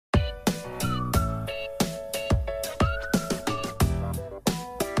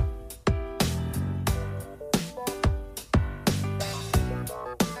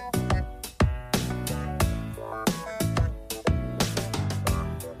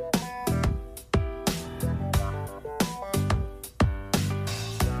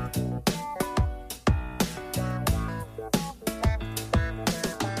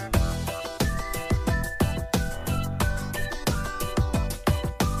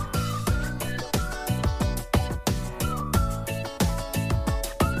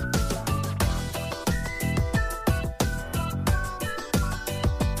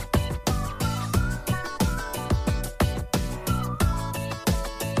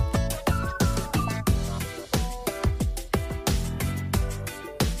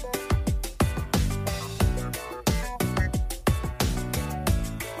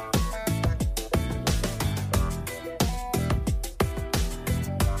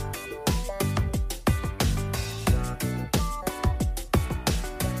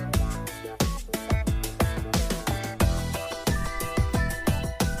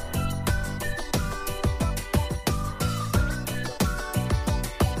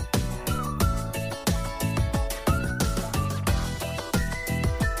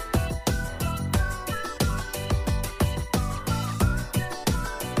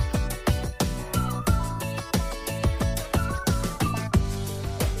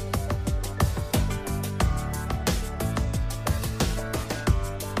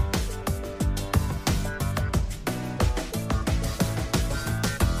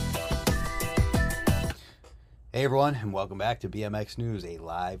Hey everyone, and welcome back to BMX News, a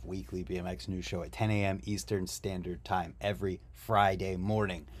live weekly BMX news show at 10 a.m. Eastern Standard Time every Friday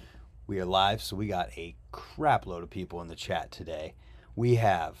morning. We are live, so we got a crap load of people in the chat today. We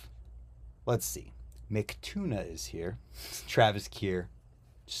have, let's see, McTuna is here, Travis Keir,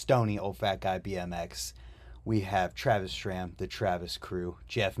 Stony, Old Fat Guy BMX. We have Travis Schramm, the Travis Crew,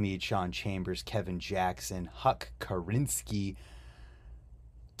 Jeff Mead, Sean Chambers, Kevin Jackson, Huck Karinsky.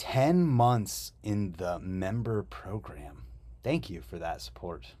 10 months in the member program. Thank you for that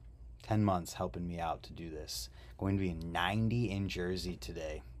support. 10 months helping me out to do this. Going to be 90 in Jersey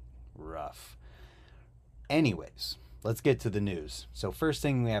today. Rough. Anyways, let's get to the news. So first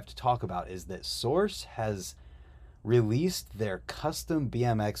thing we have to talk about is that Source has released their custom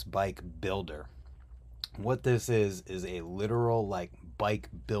BMX bike builder. What this is a literal bike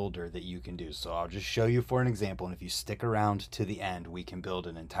builder that you can do. So I'll just show you for an example, and if you stick around to the end, we can build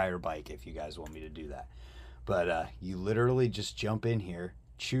an entire bike if you guys want me to do that. But you literally just jump in here,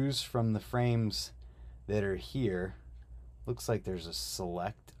 choose from the frames that are here. Looks like there's a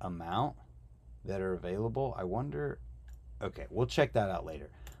select amount that are available. I wonder, okay, we'll check that out later.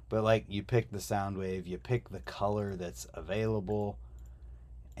 But you pick the Soundwave, you pick the color that's available,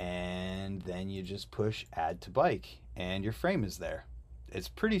 and then you just push add to bike and your frame is there. It's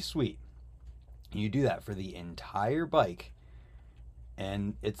pretty sweet. You do that for the entire bike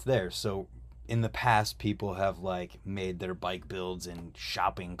and it's there. So in the past, people have made their bike builds in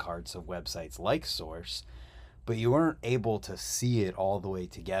shopping carts of websites like Source, but you weren't able to see it all the way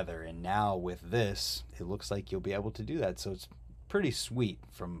together. And now with this, it looks like you'll be able to do that. So it's pretty sweet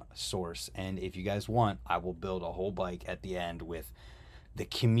from Source. And if you guys want, I will build a whole bike at the end with the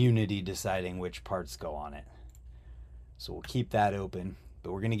community deciding which parts go on it. So we'll keep that open,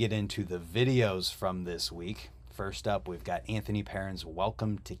 but we're going to get into the videos from this week. First up, we've got Anthony Perrin's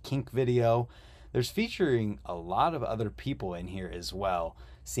Welcome to Kink video. There's featuring a lot of other people in here as well.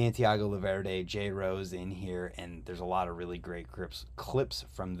 Santiago Laverde, J Rose in here, and there's a lot of really great clips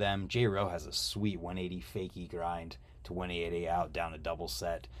from them. J Ro has a sweet 180 fakie grind to 180 out down a double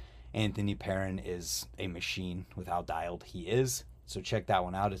set. Anthony Perrin is a machine with how dialed he is. So check that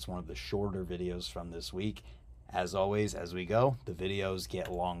one out. It's one of the shorter videos from this week. As always, as we go, the videos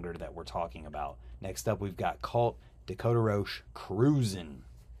get longer that we're talking about. Next up, we've got Cult, Dakota Roche, Cruisin'.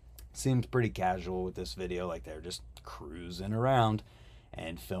 Seems pretty casual with this video, like they're just cruising around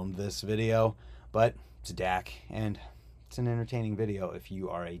and filmed this video. But it's Dak, and it's an entertaining video if you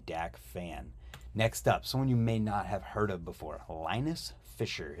are a Dak fan. Next up, someone you may not have heard of before, Linus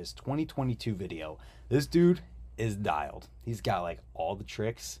Fisher, his 2022 video. This dude is dialed. He's got all the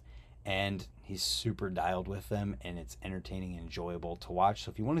tricks and he's super dialed with them, and it's entertaining and enjoyable to watch.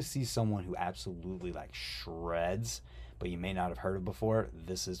 So if you want to see someone who absolutely shreds but you may not have heard of before,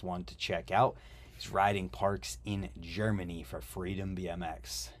 this is one to check out. He's riding parks in Germany for Freedom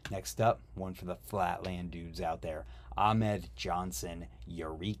BMX. Next up, one for the Flatland dudes out there, Ahmed Johnson,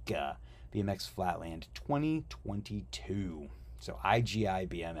 Eureka, BMX Flatland 2022. So IGI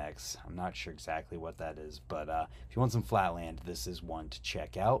BMX, I'm not sure exactly what that is, but if you want some Flatland, this is one to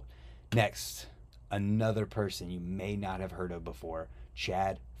check out. Next, another person you may not have heard of before,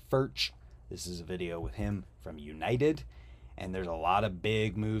 Chad Furch. This is a video with him from United, and there's a lot of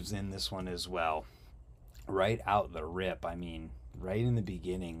big moves in this one as well. Right out the rip, I mean, right in the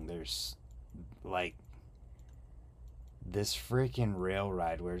beginning, there's this freaking rail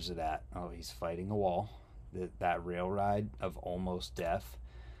ride. Where's it at? Oh, he's fighting a wall. That rail ride of almost death.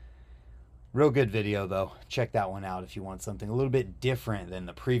 Real good video though. Check that one out if you want something a little bit different than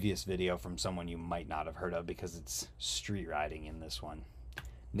the previous video from someone you might not have heard of, because it's street riding in this one.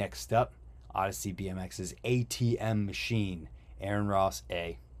 Next up, Odyssey BMX's ATM Machine, Aaron Ross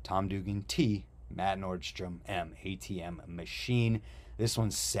A, Tom Dugan T, Matt Nordstrom M, ATM Machine. This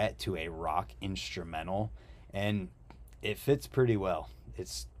one's set to a rock instrumental and it fits pretty well.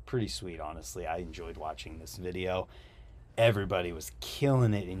 It's pretty sweet, honestly. I enjoyed watching this video. Everybody was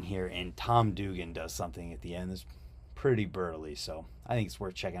killing it in here, and Tom Dugan does something at the end that's pretty burly, so I think it's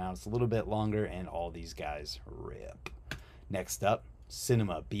worth checking out. It's a little bit longer, and all these guys rip. Next up,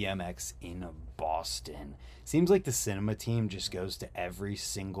 Cinema BMX in Boston. Seems like the Cinema team just goes to every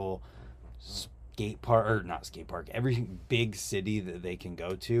single skate park, or not skate park, every big city that they can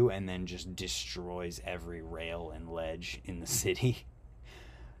go to, and then just destroys every rail and ledge in the city.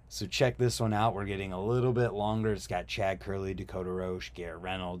 So check this one out. We're getting a little bit longer. It's got Chad Curley, Dakota Roche, Garrett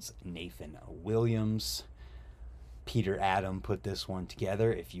Reynolds, Nathan Williams. Peter Adam put this one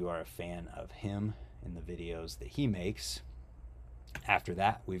together if you are a fan of him and the videos that he makes. After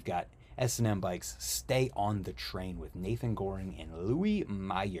that, we've got S&M Bikes Stay on the Train with Nathan Goring and Louis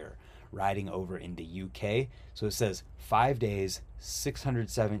Meyer. riding over in the UK. So it says 5 days,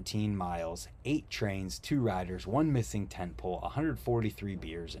 617 miles, 8 trains, 2 riders, 1 missing tent pole, 143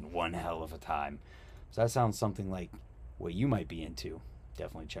 beers, and one hell of a time. So that sounds something like what you might be into.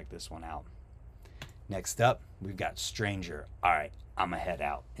 Definitely check this one out. Next up, we've got Stranger. All right, I'm going to head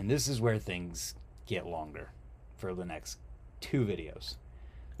out. And this is where things get longer for the next 2 videos.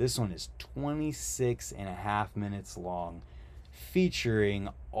 This one is 26 and a half minutes long, featuring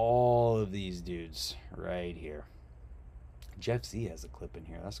all of these dudes right here. Jeff Z has a clip in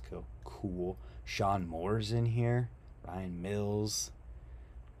here. That's cool. Sean Moore's in here. Ryan Mills.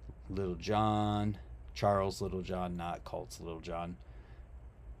 Little John. Charles Little John, not Cult's Little John.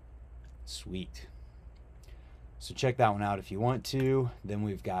 Sweet. So check that one out if you want to. Then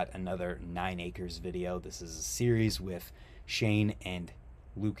we've got another 9 Acres video. This is a series with Shane and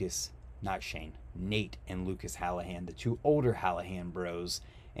Lucas, not Shane, Nate and Lucas Hallahan, the 2 older Hallahan bros,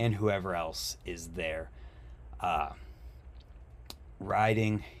 and whoever else is there.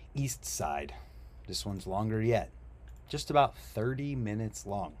 Riding East Side. This one's longer yet. Just about 30 minutes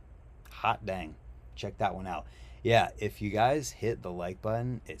long. Hot dang. Check that one out. Yeah, if you guys hit the like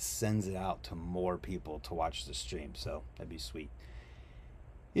button, it sends it out to more people to watch the stream, so that'd be sweet.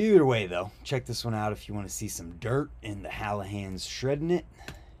 Either way, though, check this one out if you want to see some dirt and the Hallahans shredding it.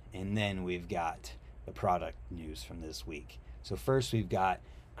 And then we've got the product news from this week. So first we've got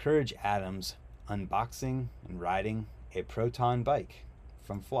Courage Adams unboxing and riding a Proton bike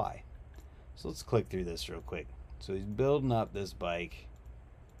from Fly. So let's click through this real quick. So he's building up this bike.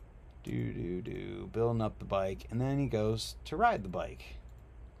 Building up the bike, and then he goes to ride the bike.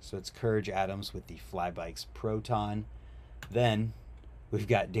 So it's Courage Adams with the Fly Bikes Proton. Then we've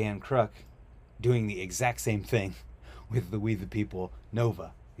got Dan Crook doing the exact same thing with the We the People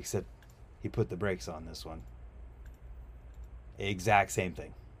Nova, except he put the brakes on this one. Exact same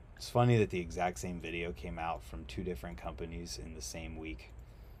thing. It's funny that the exact same video came out from 2 different companies in the same week.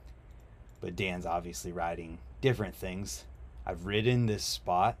 But Dan's obviously riding different things. I've ridden this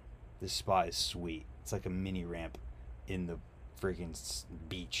spot. This spot is sweet. It's like a mini ramp in the freaking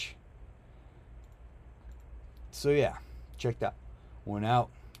beach. So yeah, check that one out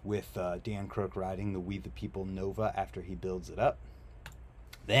with Dan Crook riding the We the People Nova after he builds it up.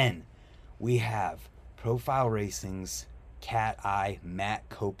 Then we have Profile Racing's Cat Eye Matt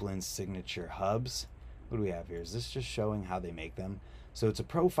Copeland's signature hubs. What do we have here? Is this just showing how they make them? So it's a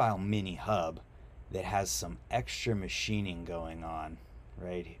Profile mini hub that has some extra machining going on.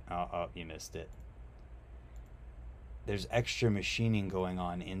 Right. Oh, you missed it. There's extra machining going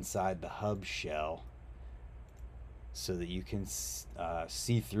on inside the hub shell so that you can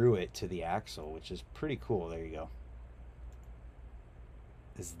see through it to the axle, which is pretty cool. There you go.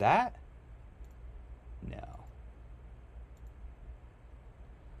 Is that? No.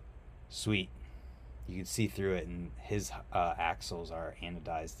 Sweet. You can see through it, and his axles are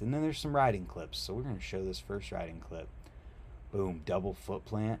anodized. And then there's some riding clips. So we're going to show this first riding clip. Boom, double foot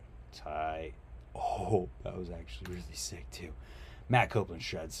plant. Tight. Oh, that was actually really sick too. Matt Copeland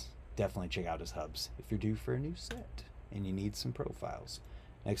shreds. Definitely check out his hubs if you're due for a new set and you need some profiles.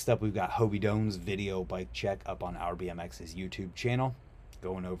 Next up, we've got Hobie Doan's video bike check up on Our BMX's YouTube channel,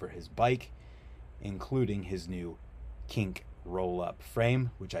 going over his bike, including his new kink roll-up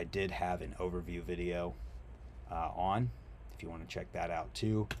frame, which I did have an overview video on, if you want to check that out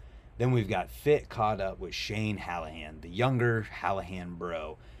too. Then we've got Fit caught up with Shane Hallahan, the younger Hallahan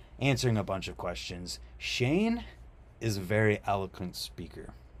bro, answering a bunch of questions. Shane is a very eloquent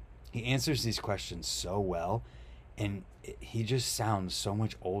speaker. He answers these questions so well, and he just sounds so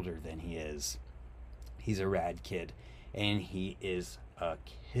much older than he is. He's a rad kid, and he is a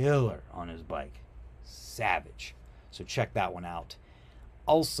killer on his bike. Savage. So check that one out.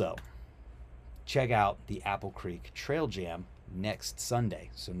 Also, check out the Apple Creek Trail Jam next Sunday.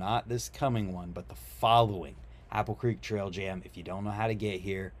 So not this coming one, but the following Apple Creek Trail Jam. If you don't know how to get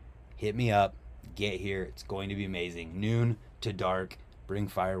here, hit me up. Get here. It's going to be amazing. Noon to dark. Bring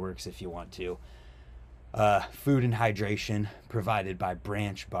fireworks if you want to. Food and hydration provided by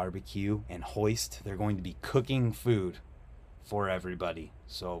Branch Barbecue and Hoist. They're going to be cooking food for everybody.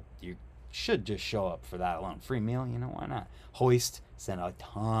 So you should just show up for that alone. Free meal, you know, why not? Hoist sent a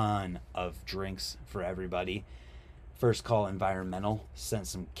ton of drinks for everybody. First Call Environmental sent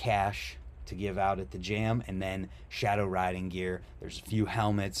some cash to give out at the jam, and then Shadow riding gear. There's a few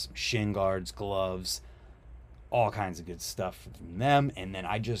helmets, shin guards, gloves, all kinds of good stuff from them. And then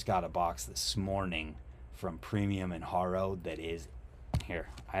I just got a box this morning from Premium and Haro that is here.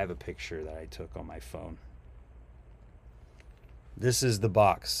 I have a picture that I took on my phone. This is the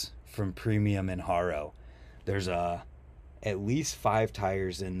box from Premium and Haro. There's a at least 5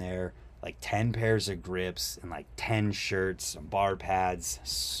 tires in there, like 10 pairs of grips, and like 10 shirts, some bar pads,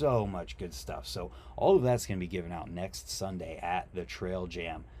 so much good stuff. So all of that's going to be given out next Sunday at the Trail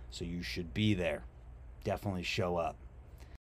Jam. So you should be there. Definitely show up.